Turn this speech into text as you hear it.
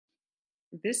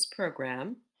This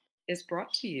program is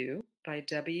brought to you by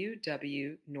W.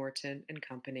 W. Norton and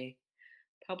Company,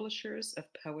 publishers of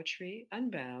Poetry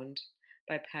Unbound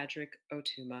by Padraig Ó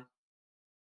Tuama.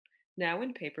 Now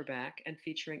in paperback and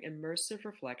featuring immersive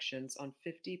reflections on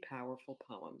 50 powerful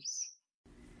poems.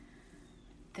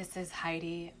 This is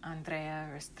Heidi Andrea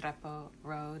Restrepo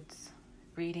Rhodes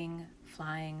reading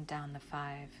Flying Down the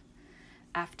Five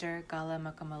after Gala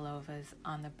Mukamalova's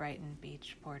On the Brighton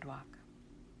Beach Boardwalk.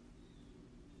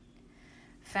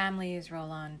 Families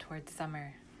roll on towards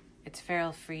summer, its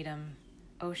feral freedom.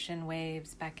 Ocean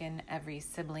waves beckon every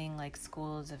sibling like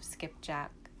schools of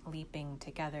skipjack leaping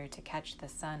together to catch the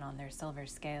sun on their silver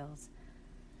scales.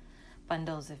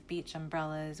 Bundles of beach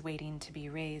umbrellas waiting to be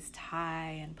raised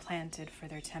high and planted for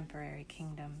their temporary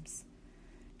kingdoms.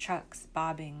 Trucks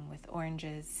bobbing with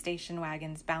oranges, station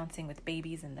wagons bouncing with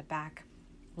babies in the back.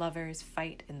 Lovers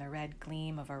fight in the red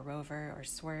gleam of a rover or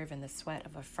swerve in the sweat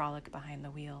of a frolic behind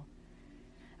the wheel.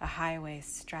 A highway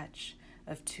stretch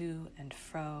of to and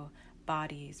fro,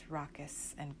 bodies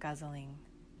raucous and guzzling.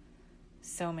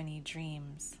 So many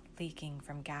dreams leaking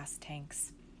from gas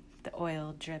tanks, the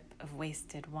oil drip of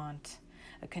wasted want,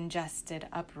 a congested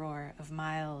uproar of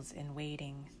miles in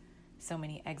waiting, so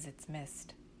many exits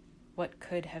missed. What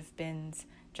could have beens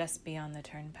just beyond the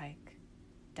turnpike,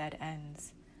 dead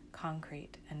ends,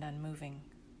 concrete and unmoving.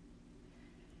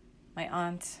 My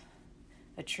aunt,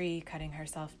 a tree cutting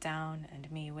herself down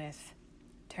and me with,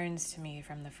 turns to me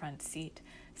from the front seat,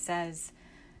 says,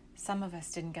 "Some of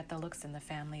us didn't get the looks in the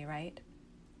family, right?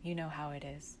 You know how it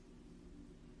is."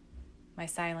 My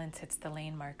silence hits the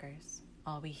lane markers.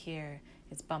 All we hear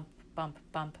is bump, bump,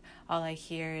 bump. All I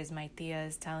hear is my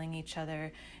tias telling each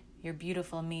other, "You're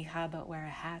beautiful, mija, but wear a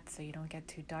hat so you don't get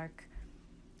too dark."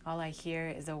 All I hear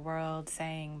is a world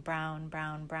saying brown,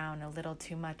 brown, brown a little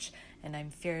too much, and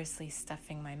I'm furiously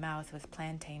stuffing my mouth with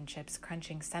plantain chips,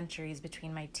 crunching centuries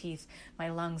between my teeth, my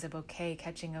lungs a bouquet,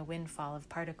 catching a windfall of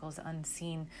particles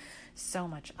unseen, so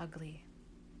much ugly.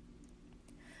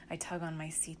 I tug on my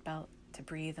seatbelt to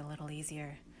breathe a little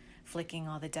easier, flicking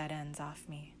all the dead ends off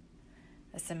me.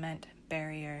 A cement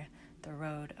barrier, the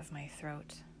road of my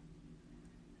throat.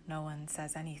 No one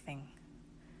says anything.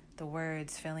 The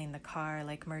words filling the car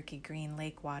like murky green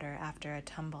lake water after a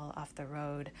tumble off the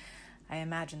road. I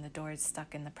imagine the doors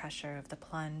stuck in the pressure of the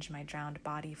plunge, my drowned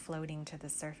body floating to the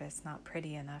surface, not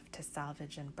pretty enough to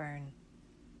salvage and burn.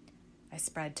 I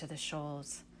spread to the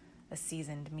shoals, a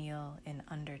seasoned meal in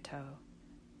undertow,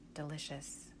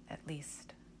 delicious, at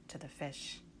least, to the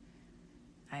fish.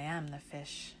 I am the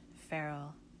fish,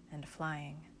 feral and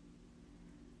flying.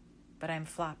 But I'm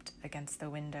flopped against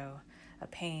the window, a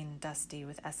pane dusty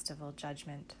with estival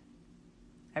judgment.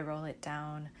 I roll it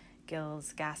down,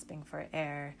 gills gasping for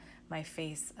air, my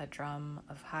face a drum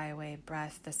of highway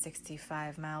breath, the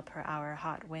 65-mile-per-hour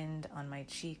hot wind on my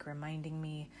cheek reminding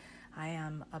me I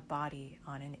am a body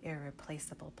on an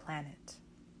irreplaceable planet.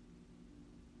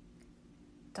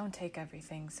 "Don't take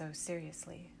everything so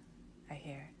seriously," I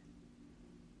hear.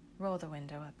 "Roll the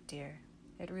window up, dear.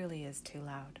 It really is too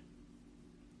loud."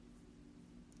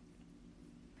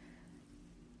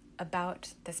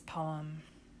 About this poem.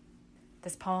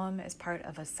 This poem is part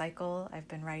of a cycle I've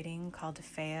been writing called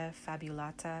Fea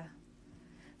Fabulata.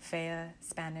 Fea,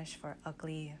 Spanish for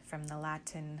ugly, from the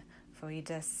Latin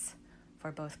foedus,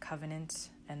 for both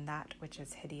covenant and that which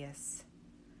is hideous.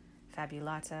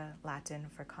 Fabulata, Latin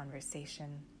for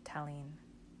conversation, telling.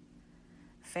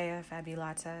 Fea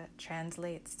Fabulata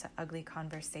translates to ugly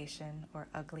conversation or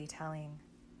ugly telling.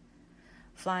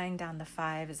 Flying Down the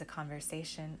Five is a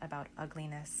conversation about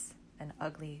ugliness, an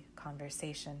ugly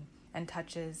conversation, and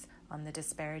touches on the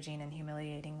disparaging and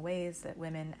humiliating ways that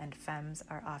women and femmes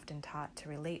are often taught to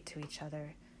relate to each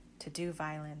other, to do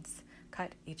violence,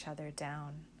 cut each other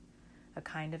down, a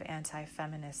kind of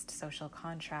anti-feminist social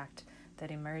contract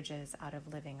that emerges out of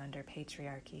living under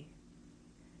patriarchy.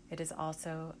 It is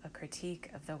also a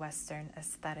critique of the Western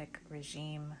aesthetic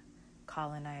regime,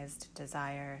 colonized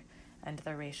desire, and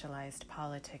the racialized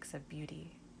politics of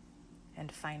beauty.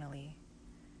 And finally,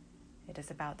 it is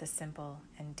about the simple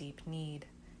and deep need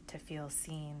to feel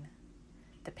seen,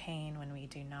 the pain when we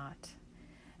do not,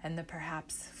 and the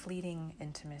perhaps fleeting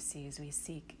intimacies we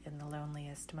seek in the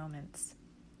loneliest moments,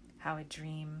 how a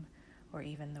dream or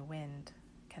even the wind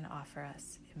can offer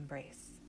us embrace.